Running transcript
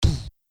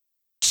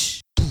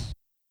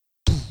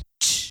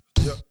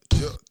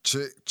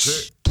check,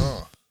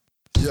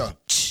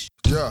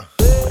 yeah.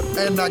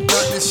 And I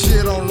got this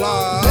shit on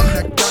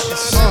live.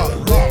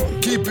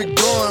 Keep it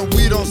going,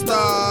 we don't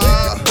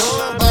stop.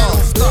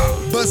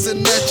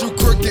 Bustin' at you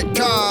crooked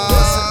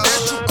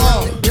cars.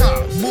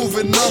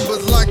 Moving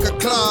numbers like a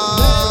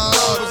cloud.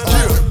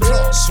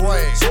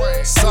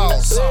 Swag,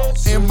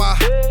 sauce in my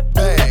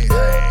bag.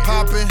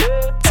 Poppin'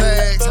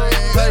 tags,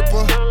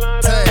 paper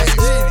tags.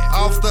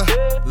 Off the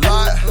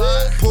lot,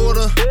 pull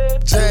the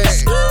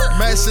jag.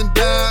 Mashing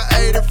down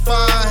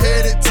 85,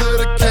 headed to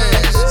the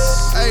cash.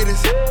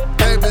 80s,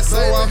 baby, so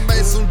I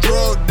made some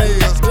drug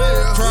deals.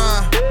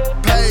 Crime,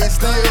 pay,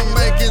 still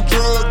making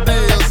drug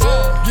deals.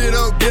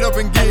 Get up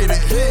and get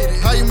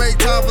it. How you make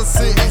time for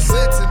sitting?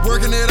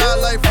 Working it out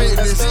like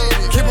fitness.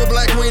 Keep a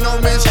black queen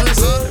on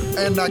mistress.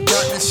 And I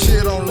got this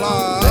shit on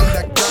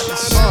live.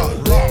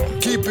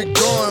 Keep it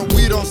going,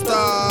 we don't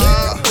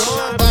stop.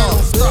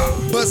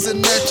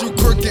 Bustin' at you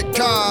crooked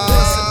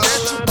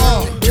cars.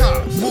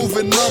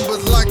 Moving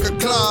numbers like a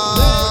cloud.